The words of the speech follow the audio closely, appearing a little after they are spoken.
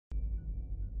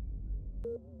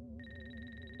Here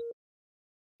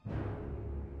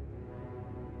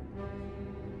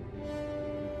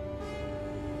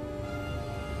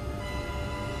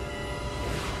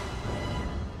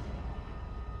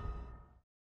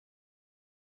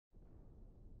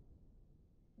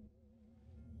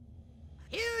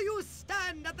you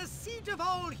stand at the seat of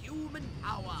all human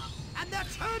power, and they're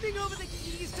turning over the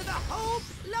keys to the whole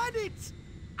planet!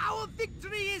 Our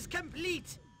victory is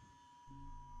complete!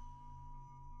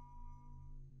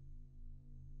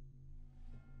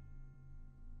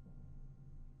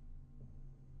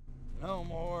 No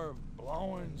more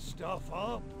blowing stuff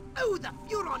up? Oh, the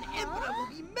Furon Emperor will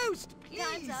be most pleased!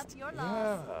 Time's up, you're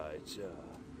lost. Yeah,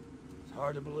 it's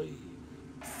hard to believe.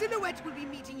 Silhouette will be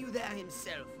meeting you there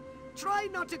himself. Try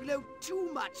not to glow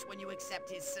too much when you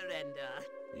accept his surrender.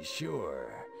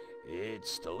 Sure,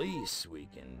 it's the least we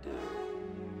can do.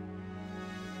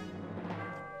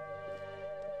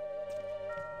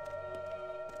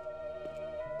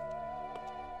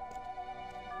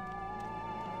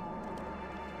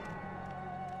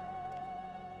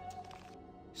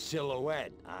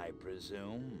 Silhouette, I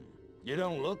presume. You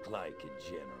don't look like a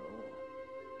general.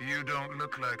 You don't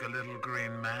look like a little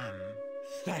green man.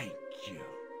 Thank you.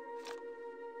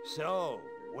 So,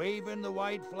 waving the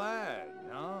white flag,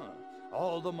 huh?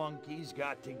 All the monkeys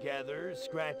got together,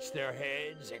 scratched their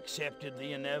heads, accepted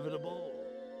the inevitable.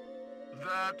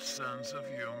 That sense of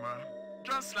humor.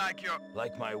 Just like your...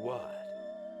 Like my what?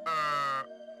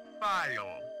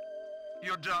 File.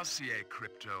 Your dossier,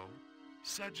 Crypto,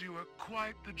 said you were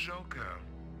quite the joker.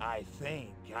 I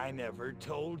think I never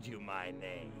told you my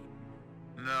name.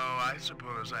 No, I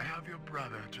suppose I have your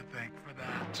brother to thank for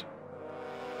that.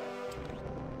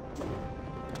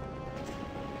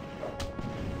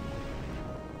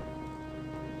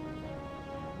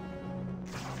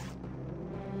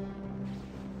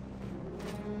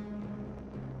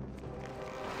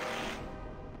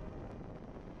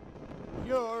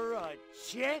 You're a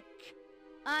chick?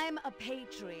 I'm a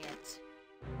patriot.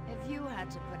 If you had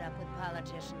to put up with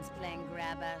politicians playing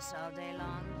grab-ass all day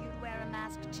long, you'd wear a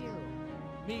mask too.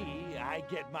 Me, I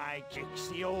get my kicks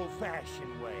the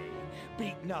old-fashioned way,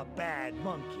 beating up bad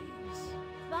monkeys.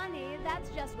 Funny, that's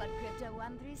just what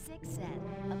Crypto136 said.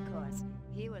 Of course,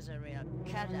 he was a real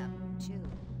cut-up, too.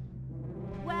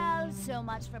 Well, so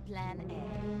much for Plan A.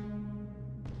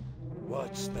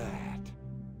 What's that?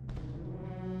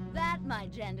 That, my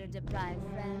gender-deprived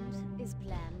friend, is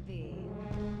Plan B.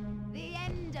 The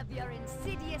end of your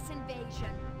insidious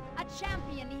invasion. A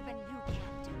champion even you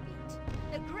can't defeat.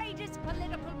 The greatest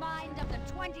political mind of the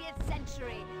 20th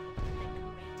century. The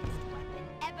greatest weapon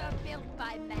ever built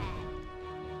by man.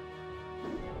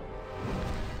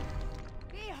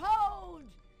 Behold!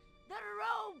 The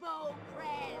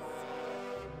Robo-Press!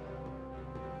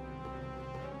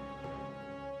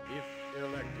 If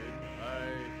elected, I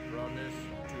promise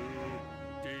to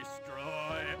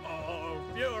destroy all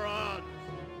Furons!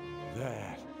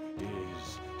 That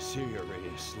is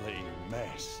seriously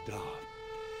messed up.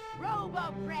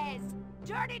 Robo-Press!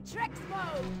 Dirty tricks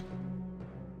mode!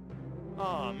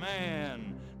 Aw,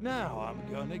 man. Now I'm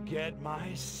gonna get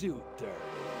my suit dirty.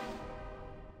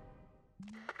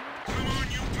 Come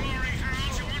on, you glory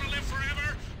hounds! You want to live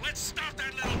forever? Let's stop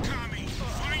that little commie!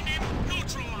 Find him,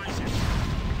 neutralize him!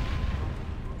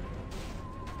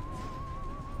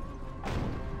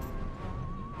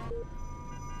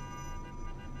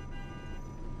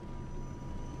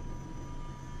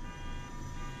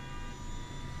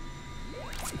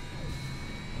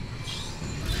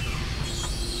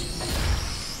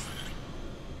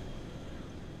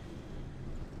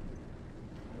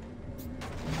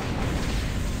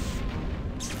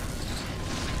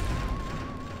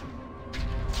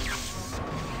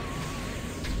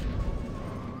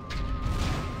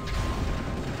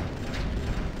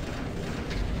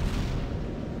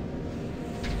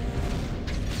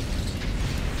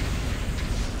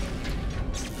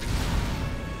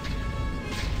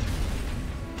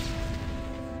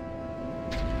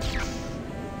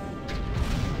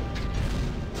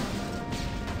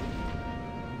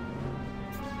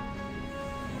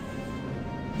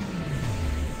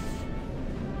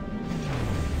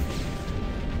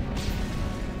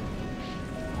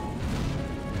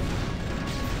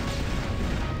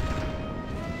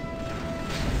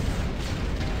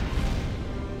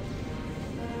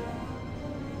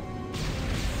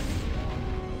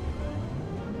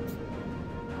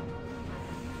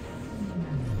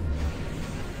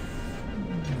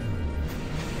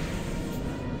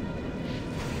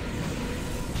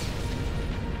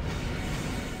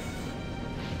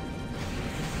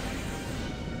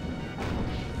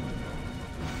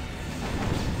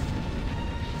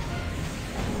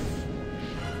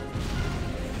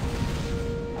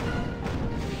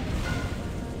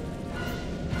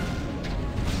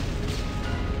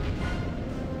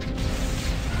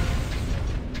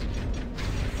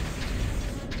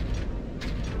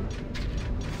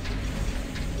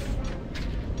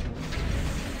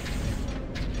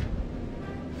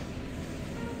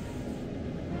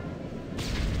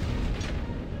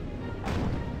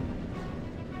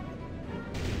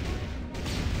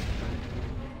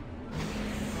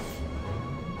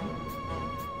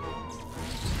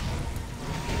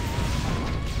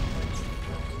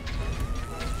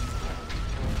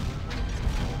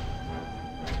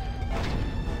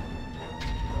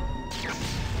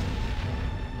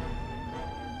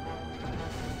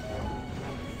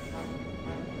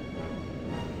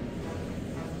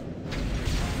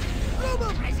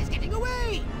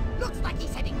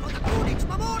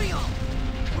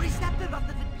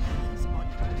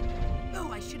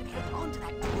 should have held on to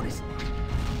that tourist map.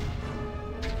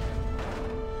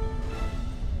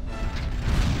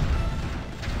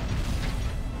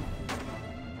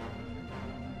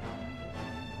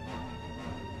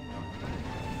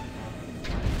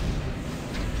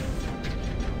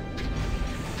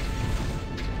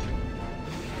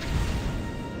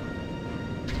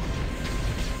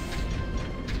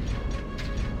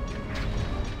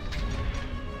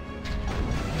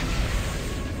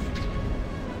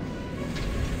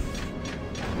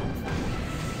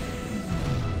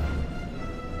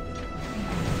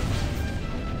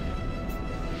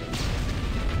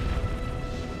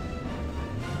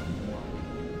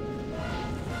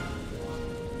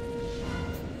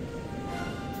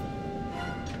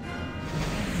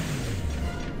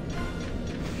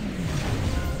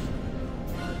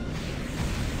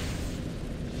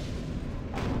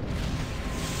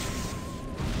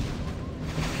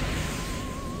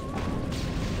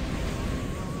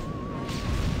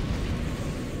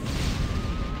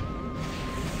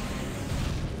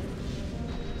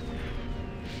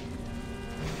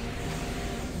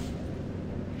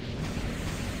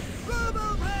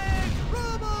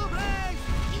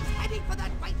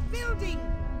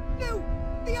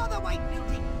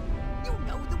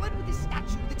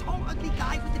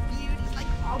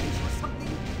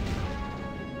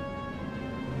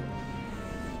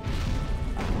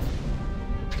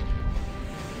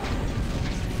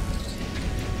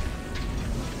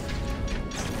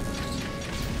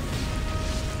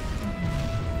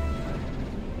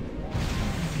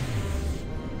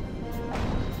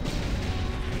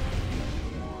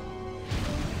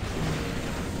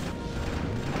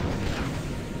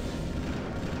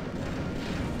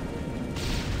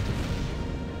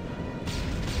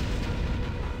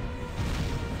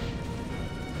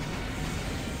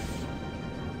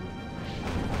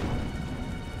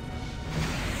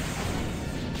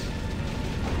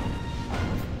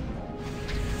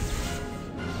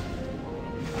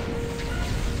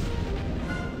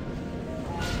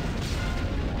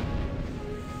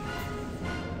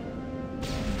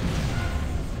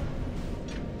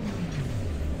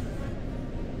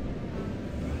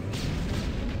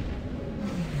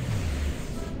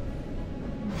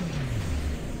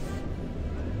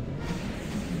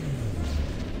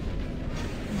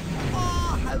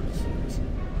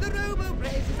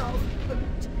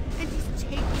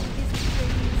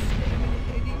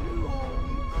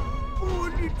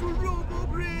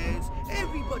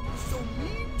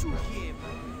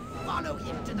 Follow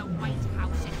him to the White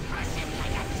House and crush him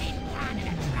like a tin can in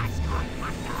a trash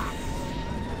compactor!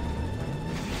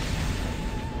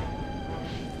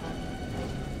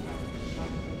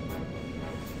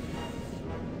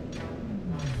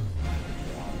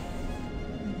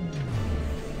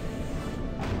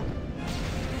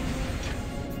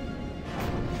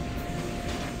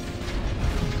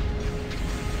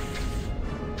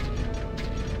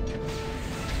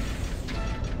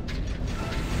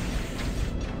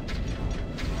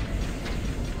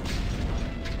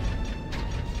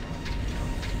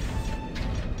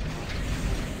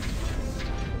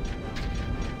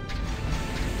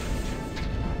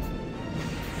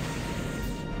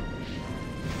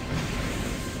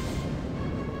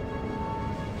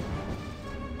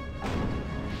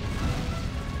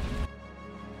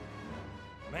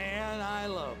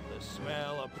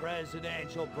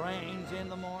 Presidential brains in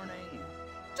the morning.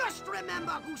 Just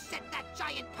remember who set that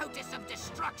giant potus of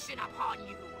destruction upon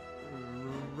you.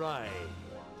 Right.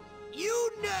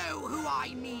 You know who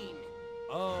I mean.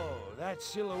 Oh, that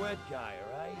silhouette guy,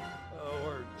 right?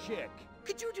 Or chick.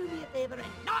 Could you do me a favor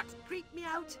and not creep me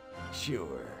out?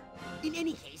 Sure. In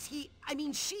any case,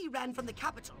 she ran from the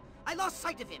Capitol. I lost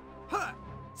sight of him. Her.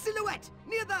 Silhouette.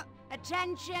 Near the...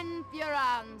 Attention,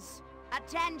 Furons.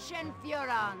 Attention,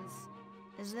 Furons.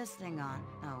 Is this thing on?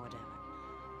 Oh, whatever.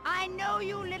 I know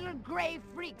you little gray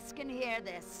freaks can hear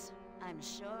this. I'm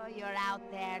sure you're out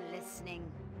there listening,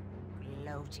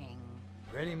 gloating.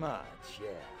 Pretty much,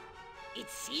 yeah. It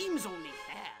seems only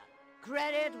fair.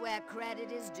 Credit where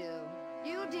credit is due.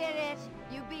 You did it.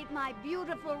 You beat my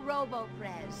beautiful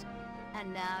Robo-Prez.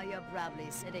 And now you're probably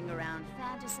sitting around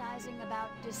fantasizing about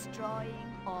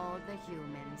destroying all the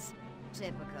humans.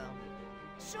 Typical.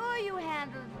 Sure you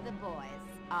handled the boys.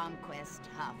 Conquest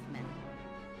Huffman.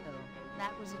 Oh,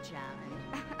 that was a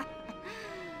challenge.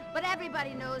 But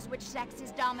everybody knows which sex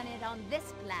is dominant on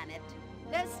this planet.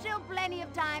 There's still plenty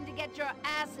of time to get your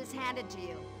asses handed to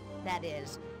you. That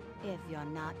is, if you're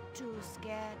not too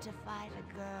scared to fight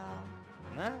a girl.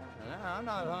 Nah, I'm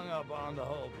not hung up on the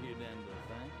whole pudenda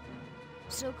thing.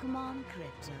 So come on,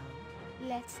 Crypto.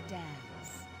 Let's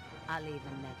dance. I'll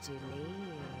even let you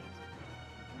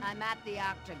lead. I'm at the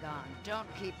Octagon. Don't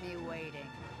keep me waiting.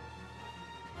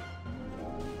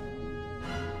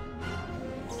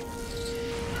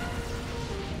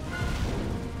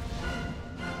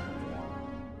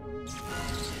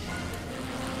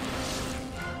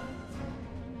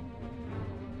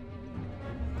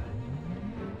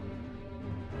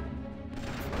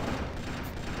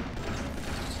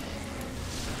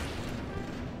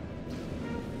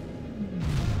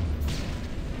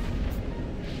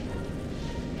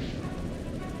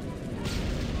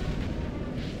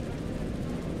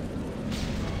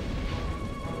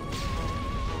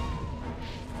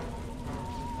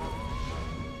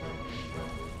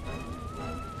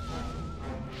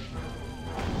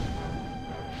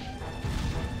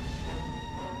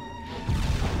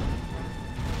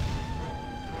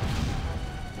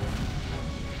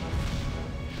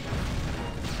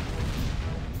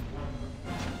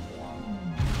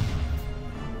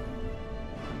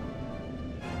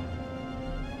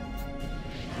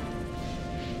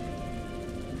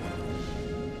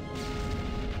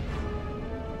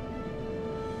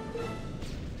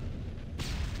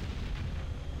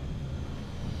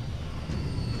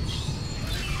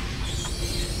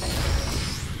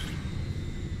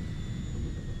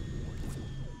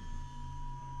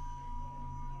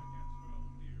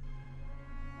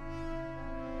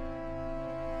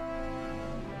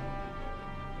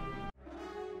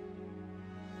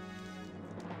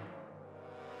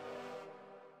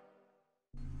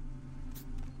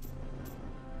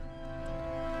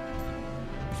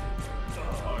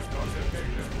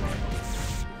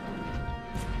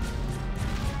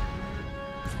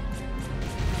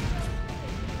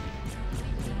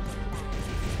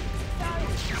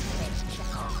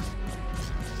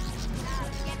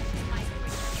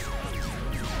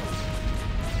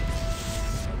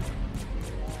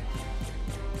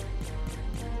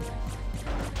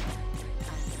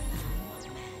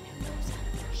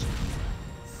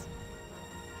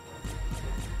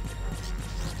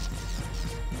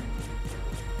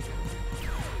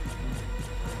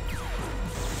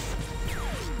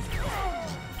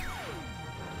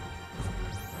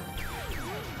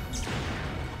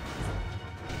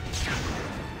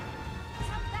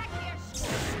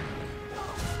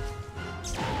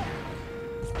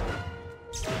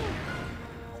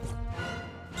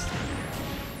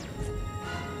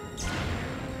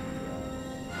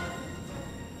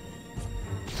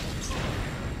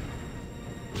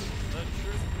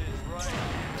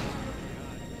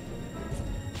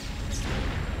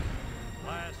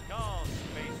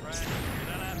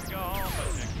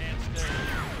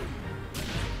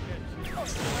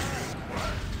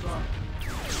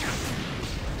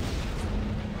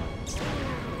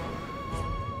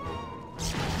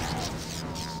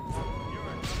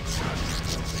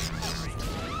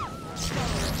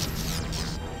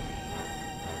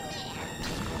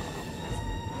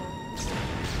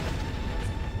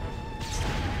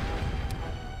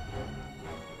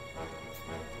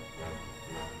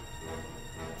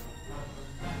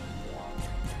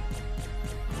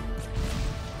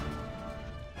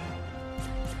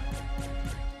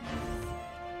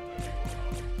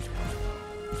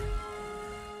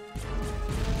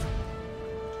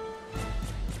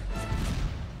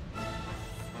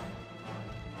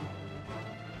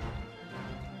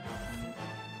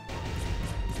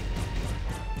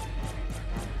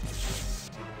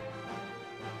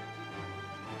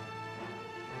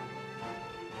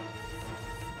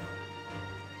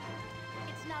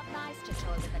 Nice to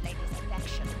toy with the lady's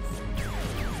affections.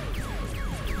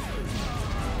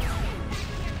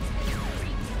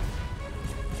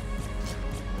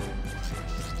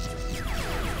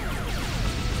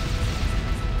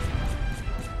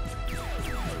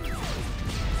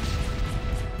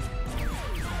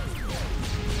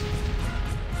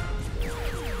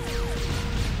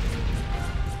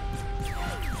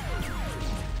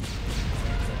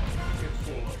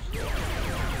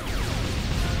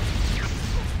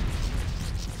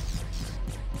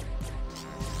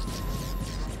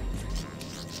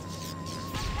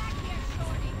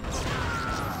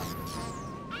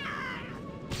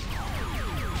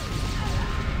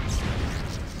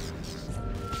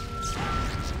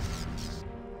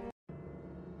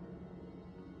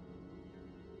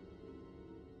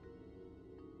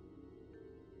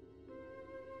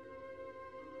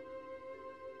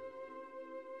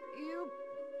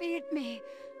 beat me.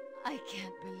 I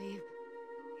can't believe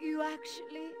you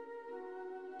actually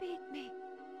beat me.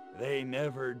 They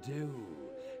never do.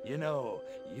 You know,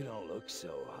 you don't look so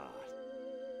hot.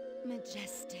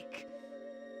 Majestic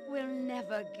will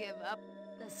never give up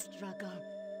the struggle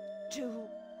to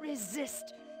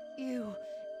resist you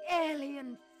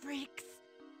alien freaks.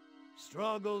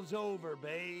 Struggle's over,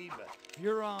 babe.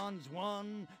 Furons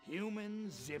won,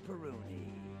 humans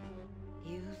zipperoonie.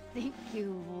 You think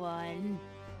you've won?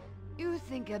 You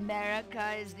think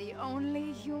America is the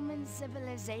only human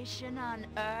civilization on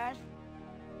Earth?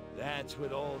 That's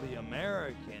what all the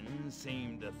Americans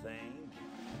seem to think.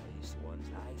 At least the ones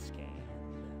I scanned.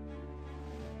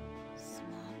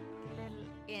 Small little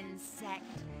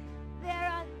insect.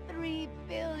 There are 3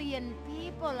 billion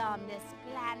people on this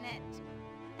planet.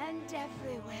 And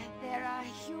everywhere there are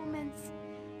humans,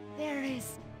 there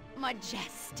is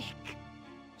Majestic.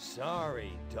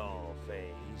 Sorry,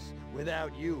 Dollface.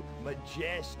 Without you,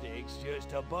 Majestic's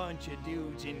just a bunch of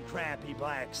dudes in crappy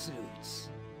black suits.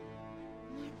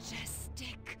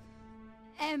 Majestic.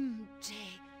 MJ.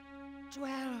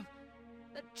 12.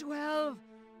 The 12.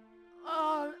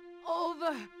 All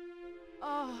over.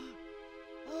 All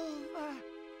over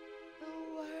the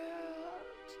world.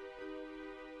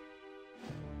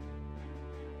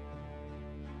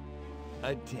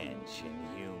 Attention,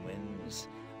 humans.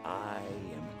 I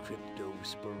am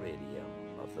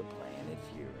Cryptosporidium of the planet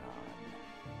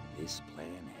Furon. This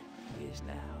planet is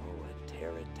now a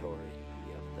territory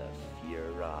of the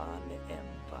Furon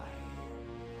Empire.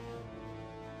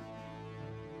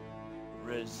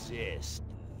 Resist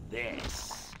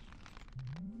this.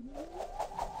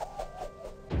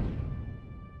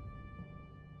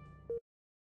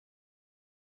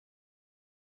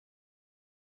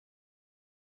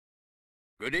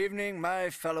 Good evening, my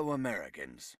fellow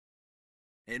Americans.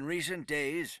 In recent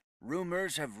days,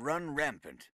 rumors have run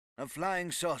rampant of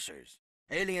flying saucers,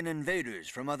 alien invaders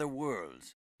from other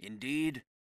worlds, indeed,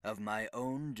 of my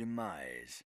own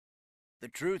demise. The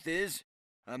truth is,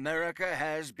 America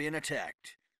has been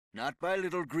attacked, not by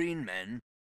little green men,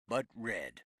 but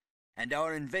red, and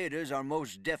our invaders are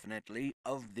most definitely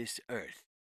of this earth.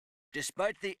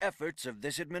 Despite the efforts of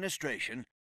this administration,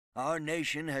 our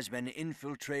nation has been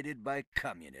infiltrated by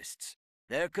communists.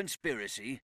 Their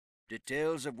conspiracy,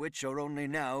 details of which are only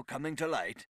now coming to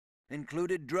light,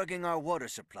 included drugging our water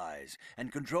supplies and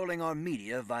controlling our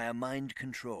media via mind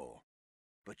control.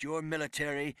 But your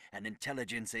military and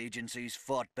intelligence agencies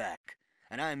fought back,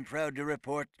 and I'm proud to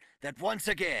report that once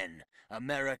again,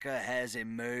 America has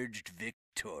emerged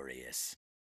victorious.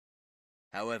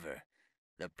 However,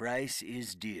 the price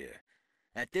is dear.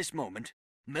 At this moment,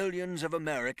 millions of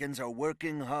Americans are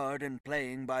working hard and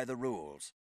playing by the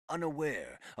rules,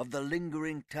 unaware of the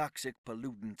lingering toxic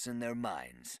pollutants in their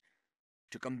minds.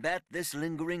 To combat this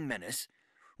lingering menace,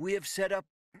 we have set up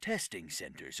testing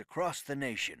centers across the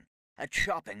nation, at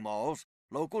shopping malls,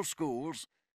 local schools,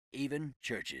 even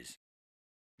churches.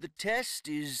 The test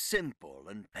is simple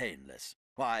and painless.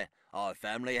 Why, our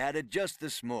family had it just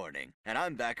this morning, and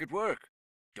I'm back at work.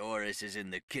 Doris is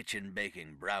in the kitchen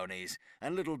baking brownies,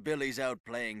 and little Billy's out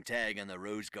playing tag in the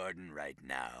rose garden right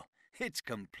now. It's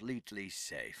completely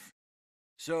safe.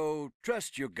 So,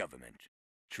 trust your government.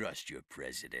 Trust your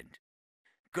president.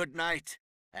 Good night,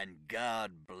 and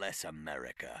God bless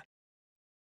America.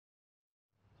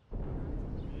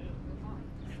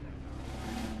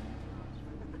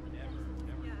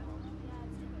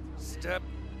 Step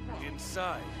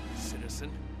inside,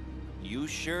 citizen. You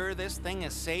sure this thing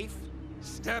is safe?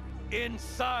 Step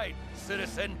inside,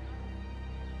 citizen.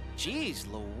 Jeez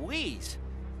Louise.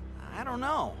 I don't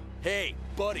know. Hey,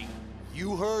 buddy,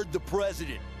 you heard the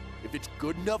president. If it's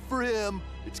good enough for him,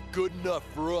 it's good enough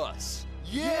for us.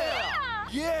 Yeah!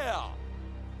 Yeah!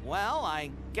 Well, I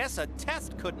guess a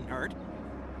test couldn't hurt.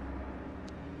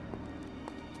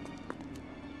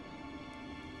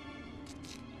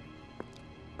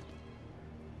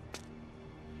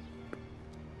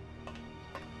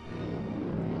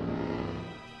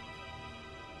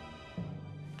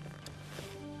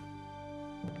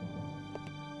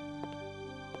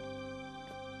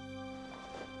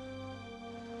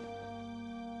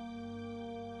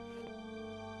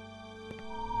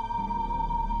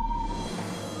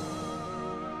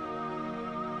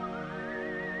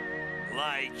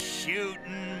 Like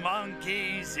shooting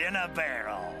monkeys in a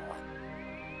barrel.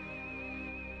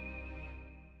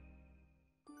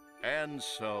 And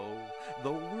so,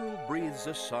 the world breathes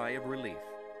a sigh of relief.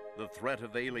 The threat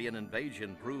of alien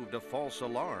invasion proved a false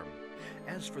alarm.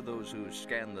 As for those who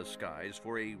scan the skies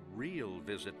for a real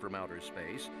visit from outer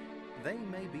space, they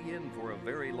may be in for a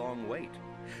very long wait.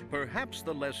 Perhaps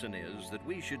the lesson is that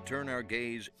we should turn our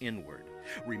gaze inward,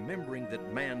 remembering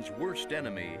that man's worst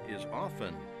enemy is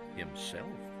often himself.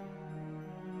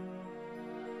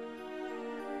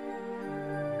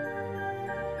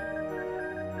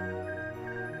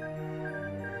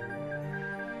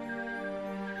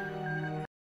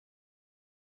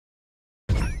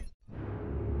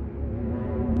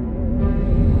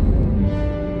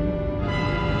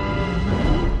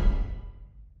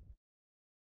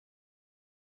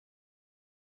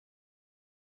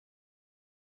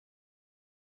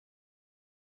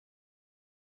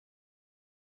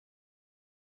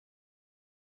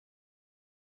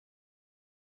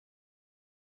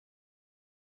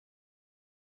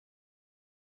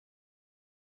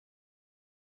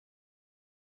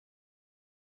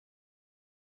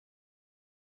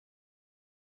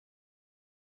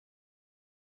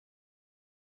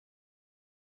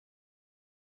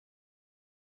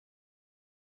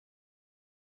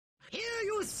 Here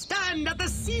you stand at the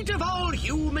seat of all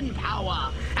human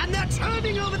power, and they're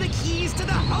turning over the keys to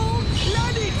the whole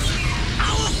planet!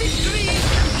 Our victory is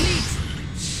complete!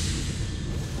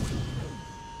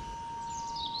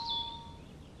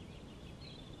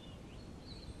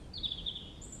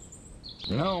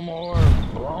 No more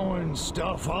blowing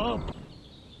stuff up?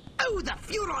 Oh, the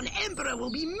Furon Emperor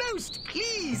will be most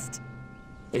pleased!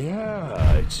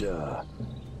 Yeah, it's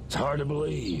hard to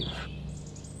believe.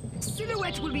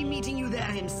 Silhouette will be meeting you there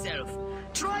himself.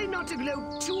 Try not to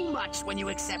glow too much when you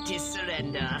accept his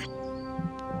surrender.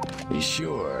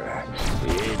 Sure,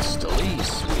 it's the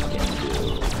least we can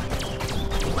do.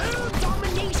 World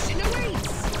domination awaits!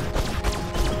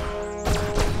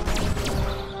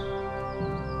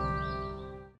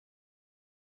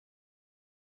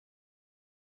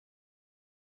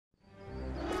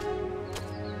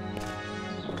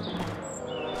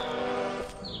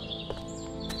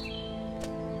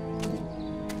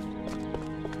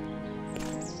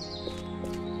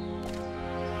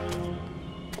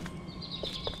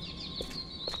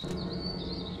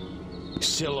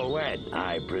 Silhouette,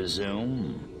 I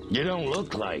presume. You don't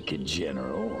look like a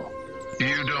general.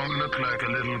 You don't look like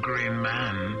a little green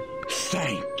man.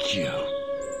 Thank you.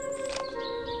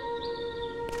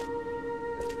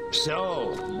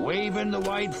 So, waving the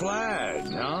white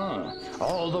flag, huh?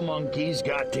 All the monkeys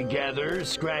got together,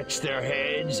 scratched their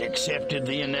heads, accepted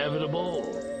the inevitable.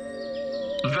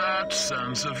 That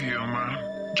sense of humor.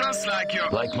 Just like your...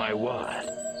 Like my what?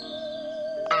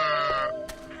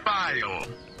 File.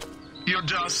 Your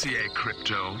dossier,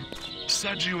 Crypto,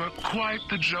 said you were quite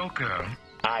the joker.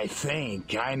 I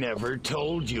think I never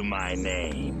told you my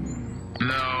name.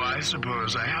 No, I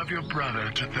suppose I have your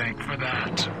brother to thank for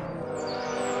that.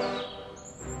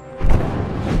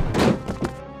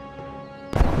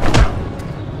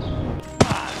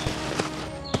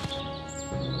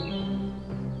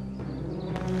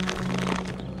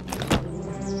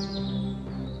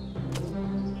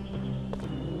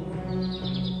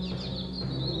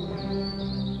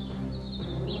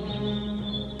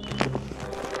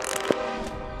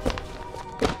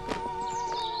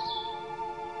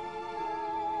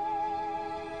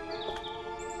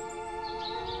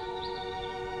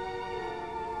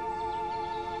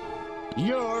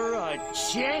 You're a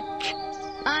chick?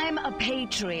 I'm a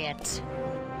patriot.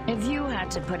 If you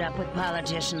had to put up with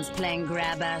politicians playing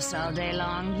grab-ass all day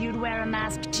long, you'd wear a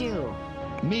mask too.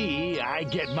 Me, I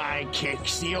get my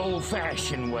kicks the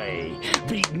old-fashioned way,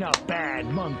 beating up bad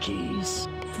monkeys.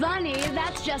 Funny,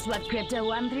 that's just what Crypto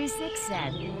 136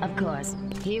 said. Of course,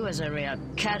 he was a real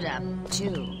cut-up,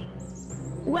 too.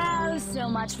 Well, so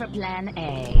much for Plan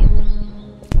A.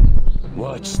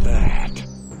 What's that?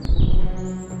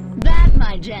 That,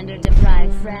 my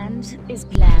gender-deprived friend, is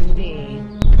Plan B.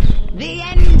 The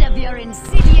end of your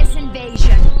insidious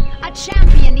invasion. A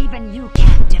champion even you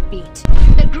can't defeat.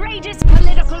 The greatest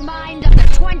political mind of the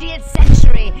 20th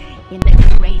century in the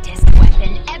greatest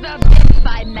weapon ever built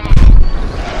by man.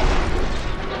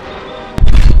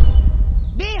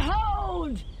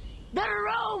 Behold, the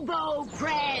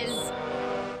Robo-Prez!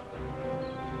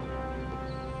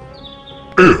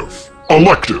 If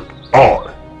elected,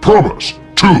 I promise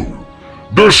to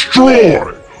destroy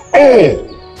all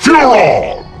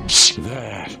Furons!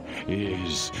 That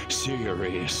is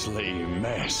seriously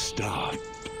messed up.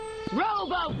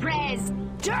 Robo-Prez!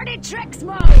 Dirty tricks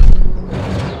mode!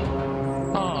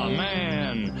 Aw,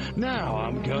 man. Now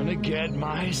I'm gonna get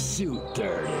my suit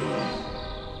dirty.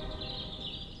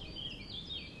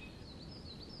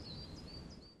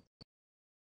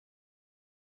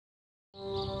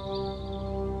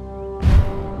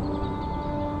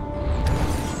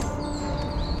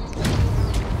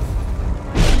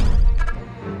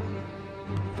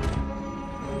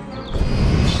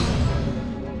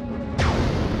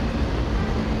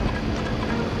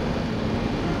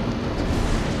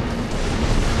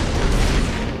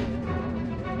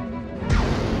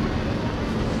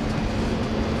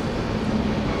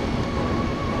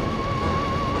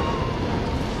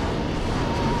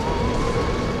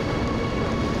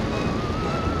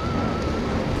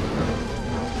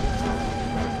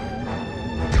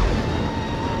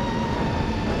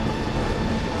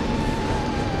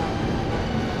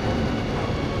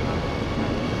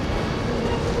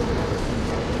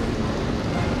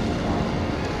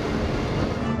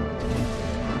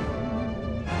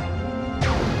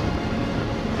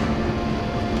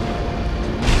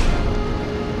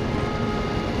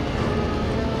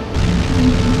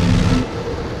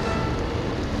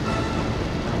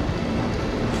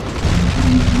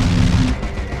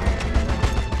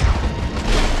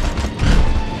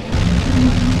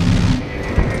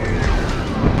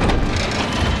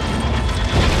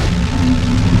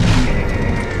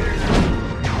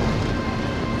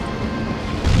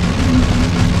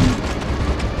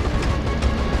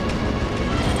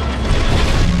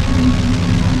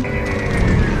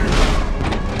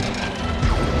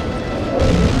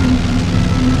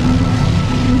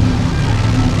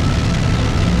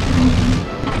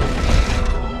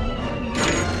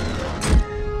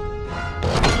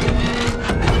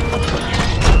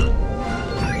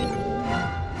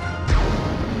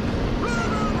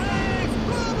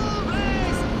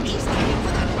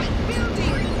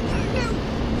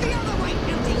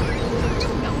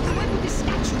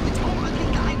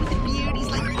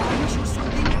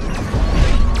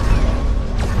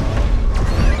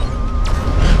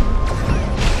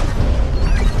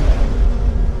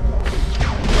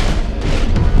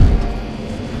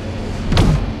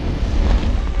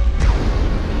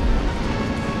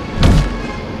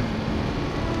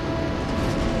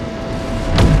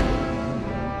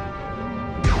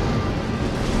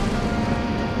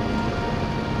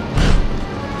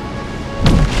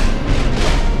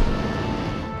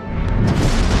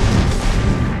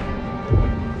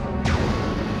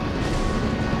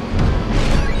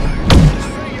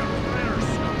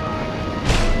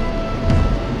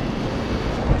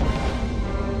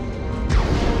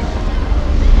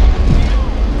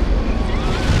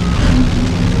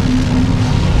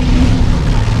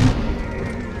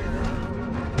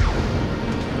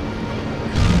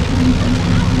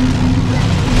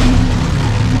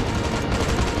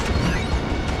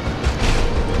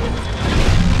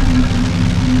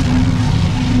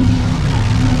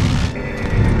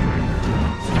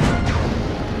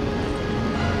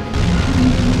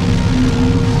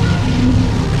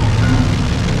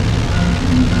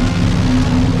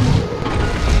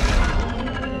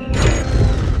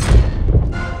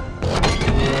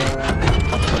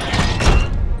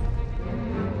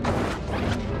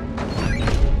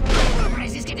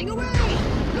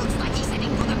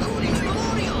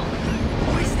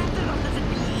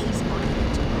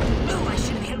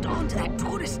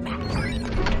 tourist map.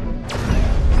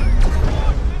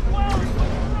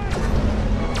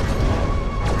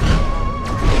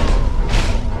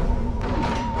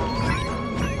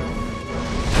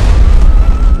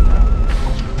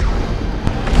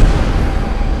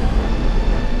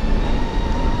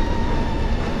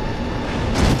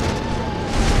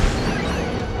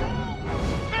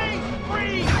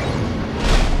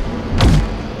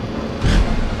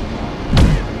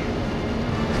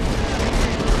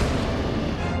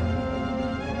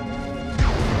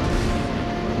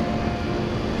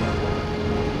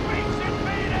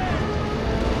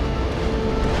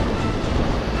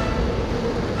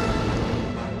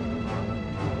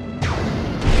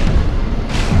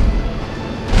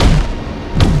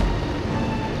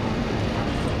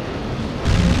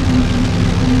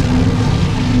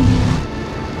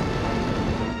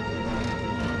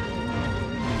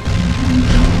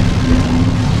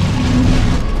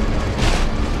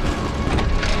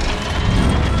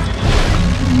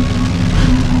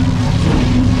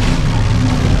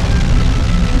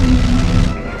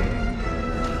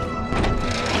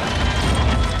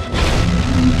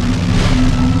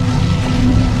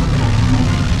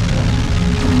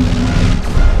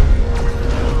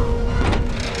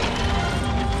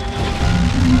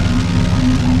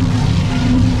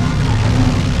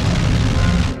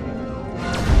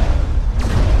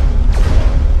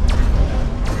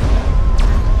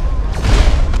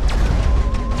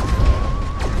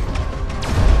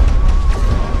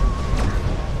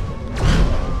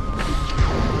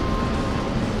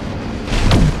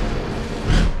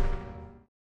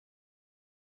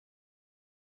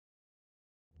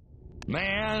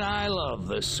 Man, I love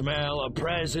the smell of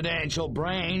presidential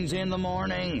brains in the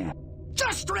morning.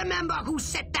 Just remember who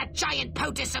set that giant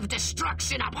potus of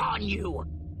destruction upon you.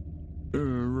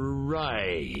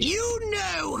 Right. You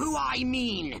know who I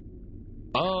mean.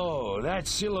 Oh, that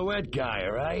silhouette guy,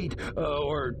 right?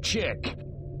 Or chick.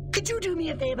 Could you do me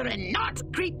a favor and not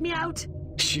creep me out?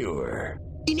 Sure.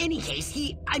 In any case,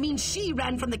 she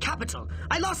ran from the capital.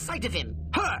 I lost sight of him.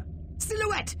 Her.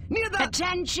 Silhouette, near the—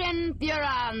 Attention,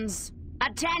 Furons!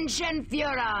 Attention,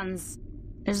 Furons!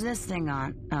 Is this thing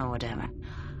on? Oh, whatever.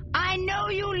 I know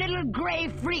you little gray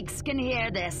freaks can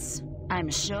hear this. I'm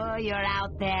sure you're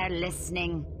out there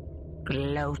listening,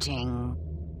 gloating.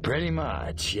 Pretty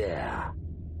much, yeah.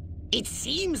 It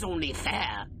seems only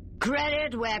fair.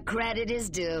 Credit where credit is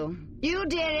due. You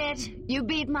did it. You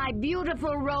beat my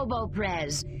beautiful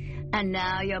Robo-Prez. And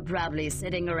now you're probably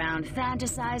sitting around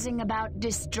fantasizing about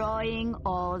destroying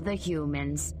all the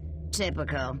humans.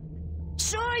 Typical.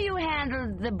 Sure, you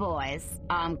handled the boys,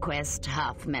 Conquest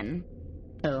Huffman.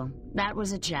 Oh, that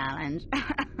was a challenge.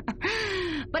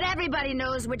 But everybody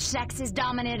knows which sex is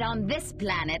dominant on this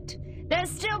planet. There's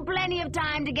still plenty of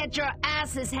time to get your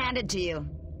asses handed to you.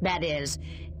 That is,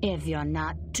 if you're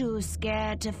not too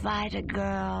scared to fight a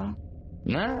girl.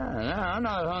 No, I'm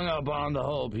not hung up on the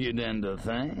whole pudenda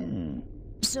thing.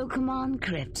 So come on,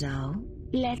 Crypto.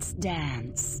 Let's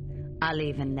dance. I'll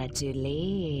even let you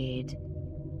lead.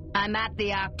 I'm at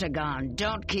the Octagon.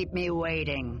 Don't keep me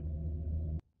waiting.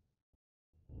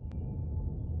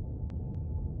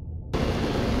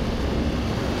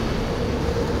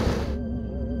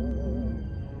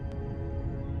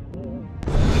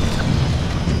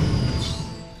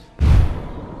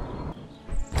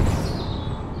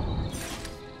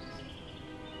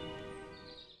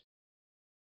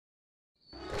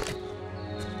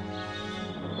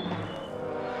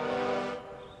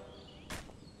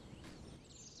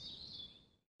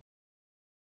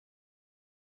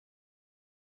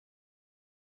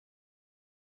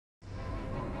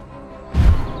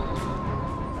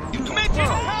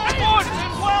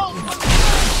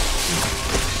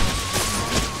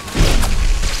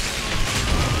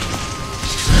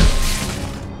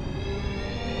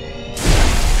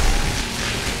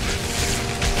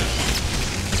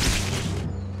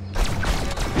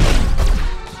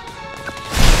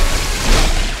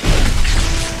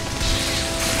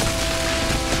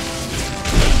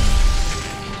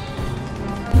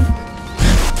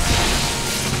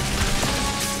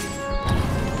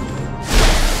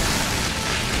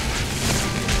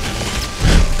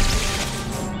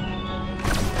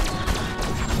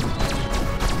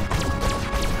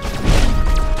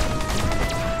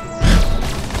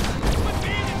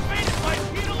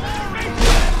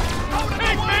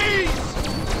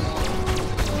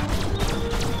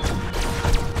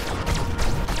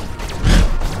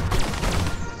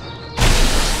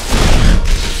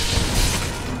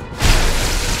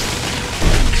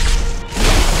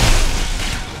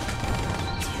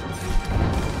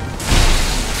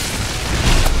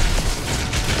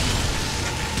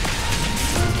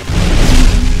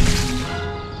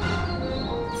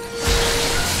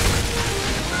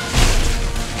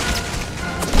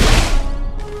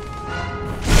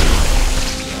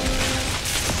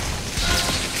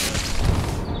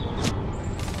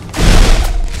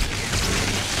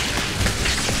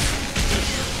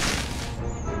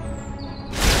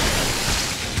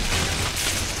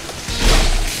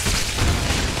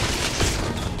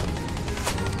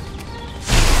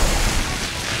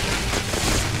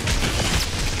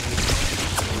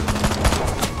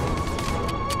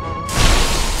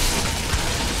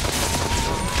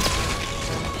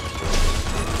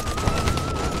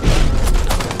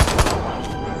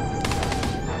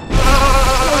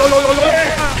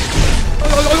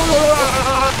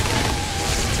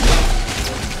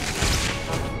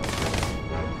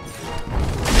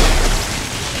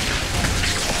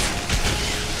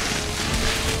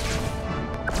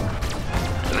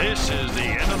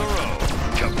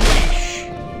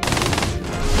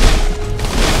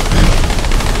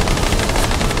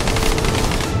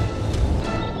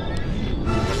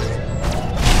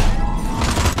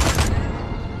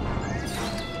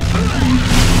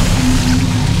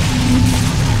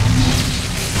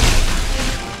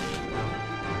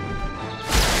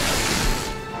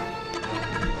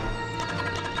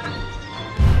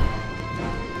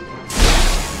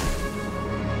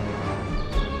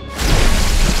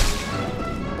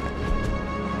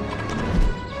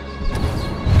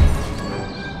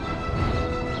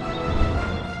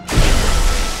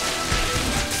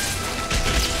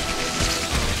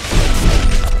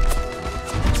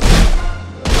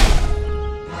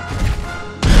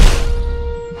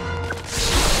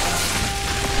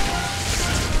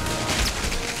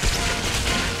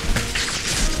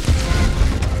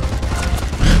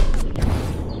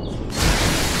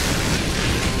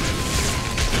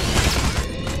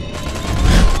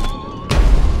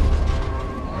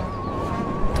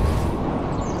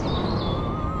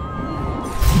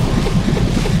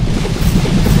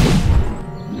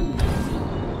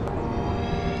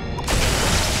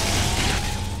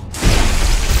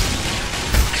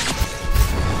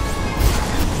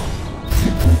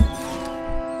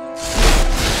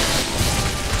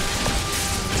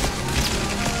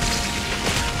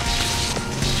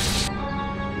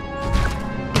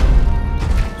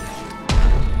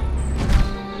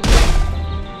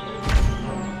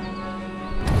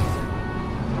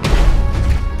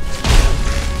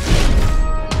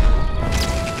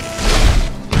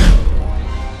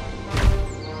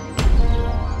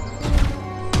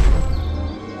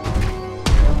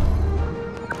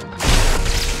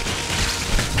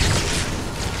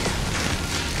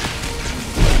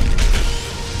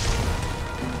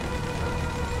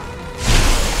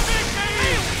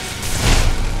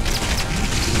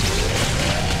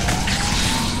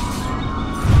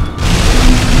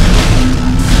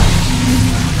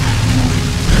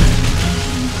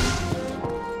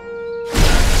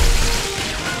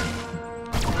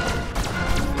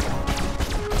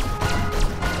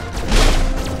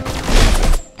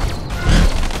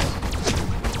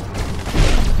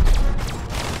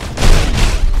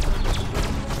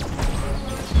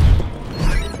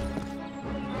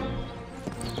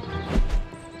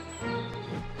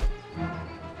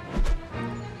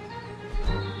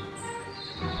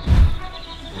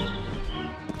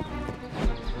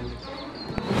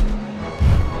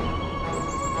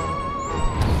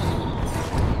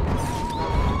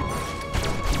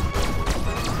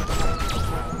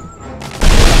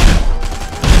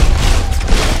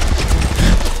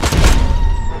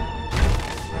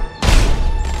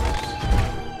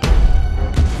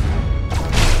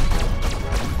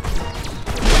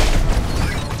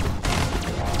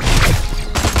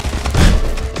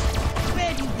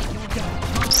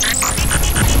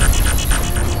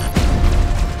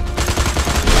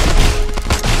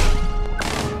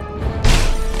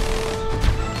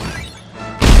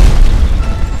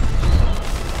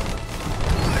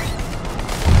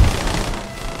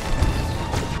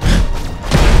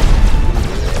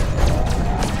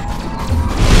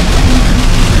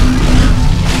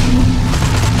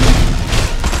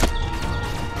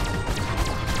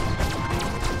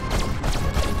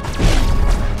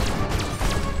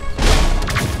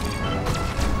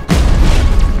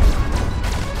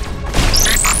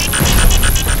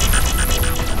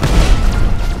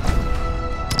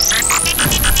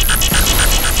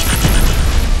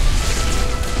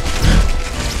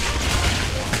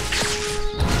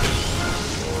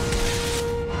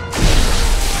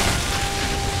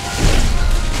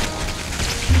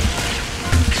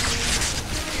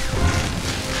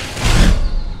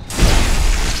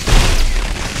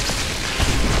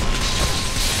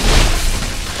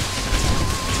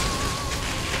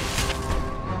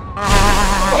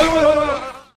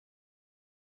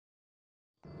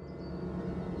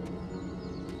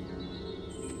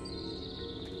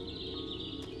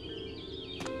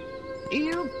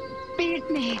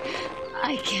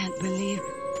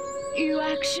 You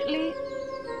actually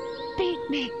beat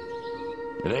me.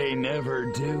 They never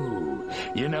do.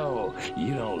 You know,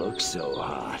 you don't look so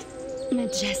hot.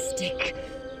 Majestic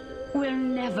will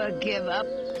never give up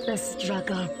the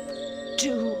struggle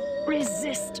to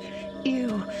resist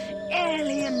you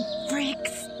alien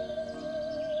freaks.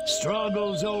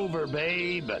 Struggle's over,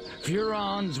 babe.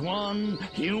 Furons won,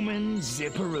 humans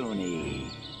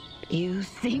zipperoonie. You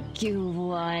think you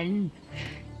won?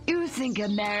 You think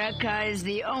America is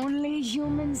the only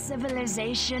human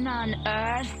civilization on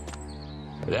Earth?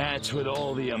 That's what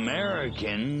all the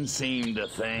Americans seem to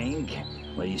think.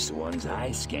 At least the ones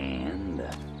I scanned.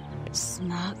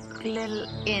 Smug little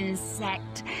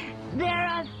insect. There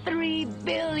are 3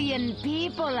 billion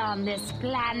people on this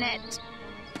planet.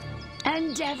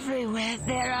 And everywhere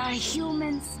there are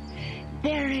humans,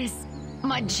 there is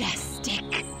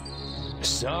Majestic.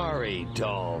 Sorry,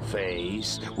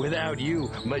 dollface. Without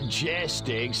you,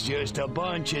 Majestic's just a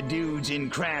bunch of dudes in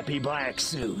crappy black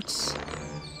suits.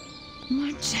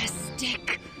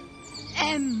 Majestic.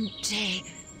 Empty.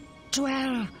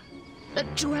 12. The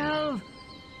 12.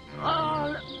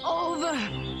 All over.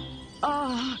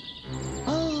 All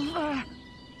over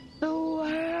the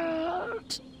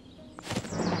world.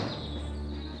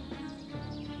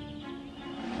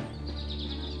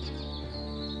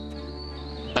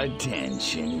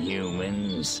 Attention,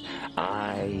 humans.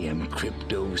 I am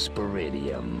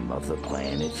Cryptosporidium of the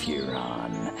planet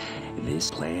Furon. This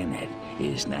planet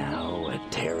is now a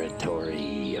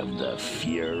territory of the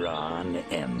Furon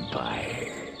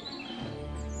Empire.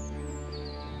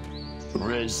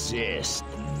 Resist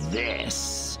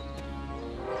this.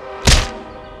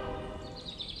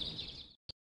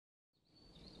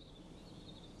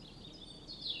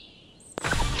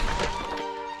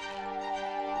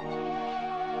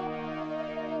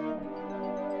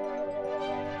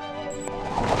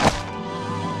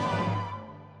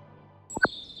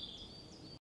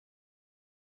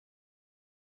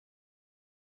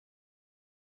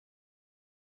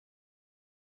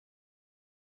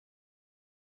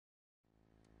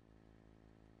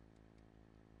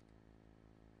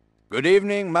 Good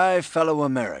evening, my fellow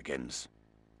Americans.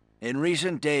 In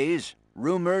recent days,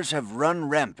 rumors have run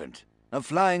rampant of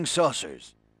flying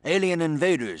saucers, alien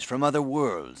invaders from other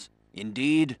worlds,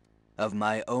 indeed, of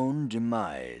my own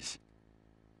demise.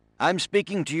 I'm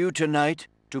speaking to you tonight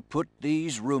to put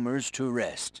these rumors to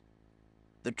rest.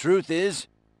 The truth is,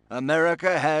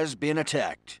 America has been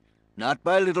attacked, not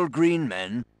by little green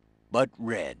men, but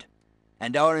red.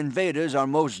 And our invaders are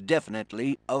most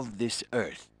definitely of this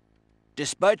earth.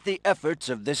 Despite the efforts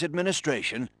of this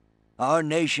administration, our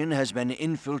nation has been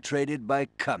infiltrated by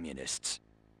communists,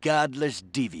 godless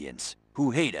deviants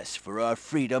who hate us for our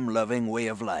freedom-loving way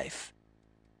of life.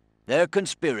 Their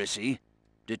conspiracy,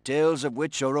 details of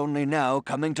which are only now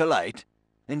coming to light,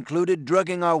 included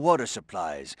drugging our water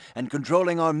supplies and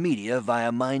controlling our media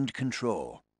via mind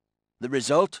control. The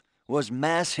result was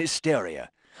mass hysteria,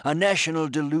 a national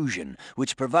delusion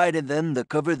which provided them the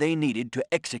cover they needed to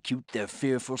execute their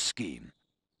fearful scheme.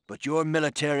 But your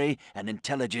military and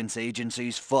intelligence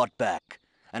agencies fought back,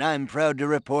 and I'm proud to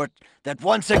report that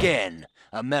once again,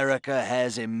 America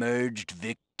has emerged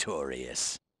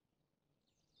victorious.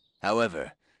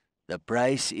 However, the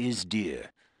price is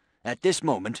dear. At this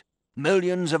moment,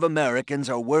 millions of Americans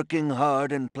are working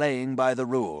hard and playing by the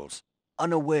rules,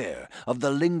 unaware of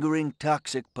the lingering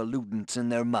toxic pollutants in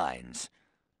their minds.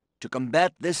 To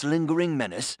combat this lingering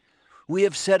menace, we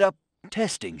have set up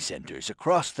testing centers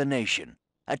across the nation,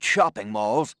 at shopping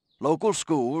malls, local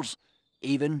schools,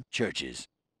 even churches.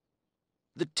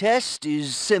 The test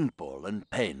is simple and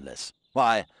painless.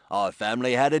 Why, our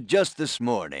family had it just this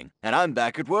morning, and I'm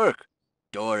back at work.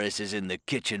 Doris is in the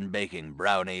kitchen baking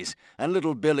brownies, and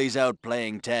little Billy's out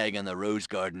playing tag in the rose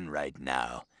garden right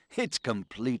now. It's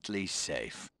completely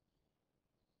safe.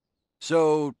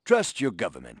 So, trust your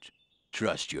government.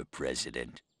 Trust your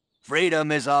president.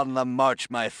 Freedom is on the march,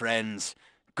 my friends.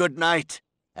 Good night,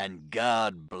 and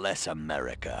God bless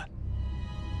America.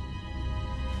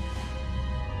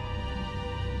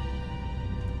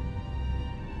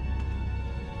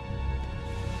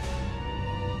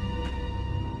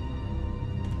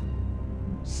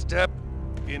 Step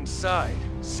inside,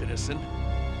 citizen.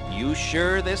 You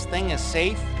sure this thing is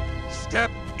safe?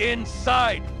 Step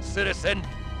inside, citizen.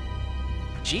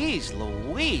 Jeez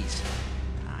Louise.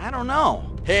 I don't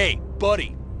know. Hey,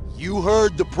 buddy, you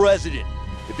heard the president.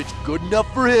 If it's good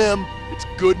enough for him, it's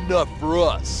good enough for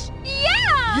us.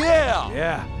 Yeah! Yeah!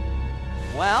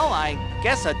 Yeah. Well, I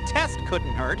guess a test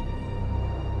couldn't hurt.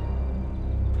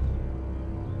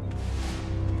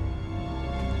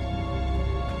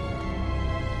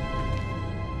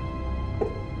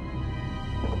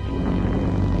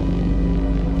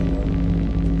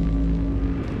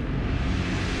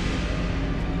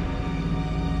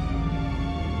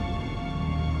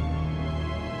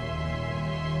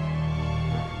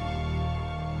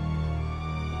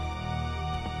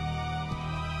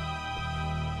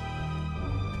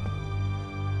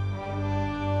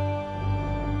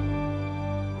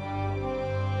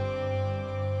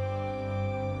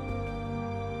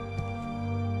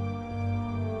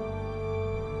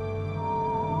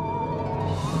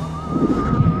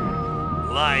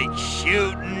 Like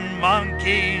shooting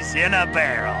monkeys in a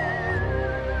barrel.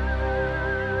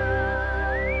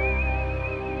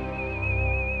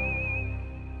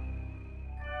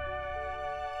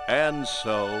 And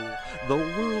so, the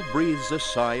world breathes a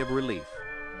sigh of relief.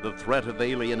 The threat of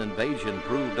alien invasion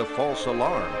proved a false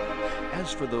alarm.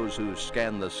 As for those who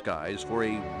scan the skies for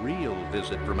a real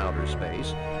visit from outer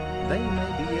space, they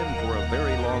may be in for a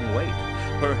very long wait.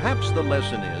 Perhaps the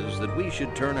lesson is that we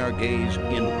should turn our gaze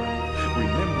inward,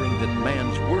 remembering that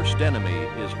man's worst enemy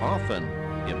is often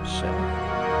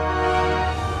himself.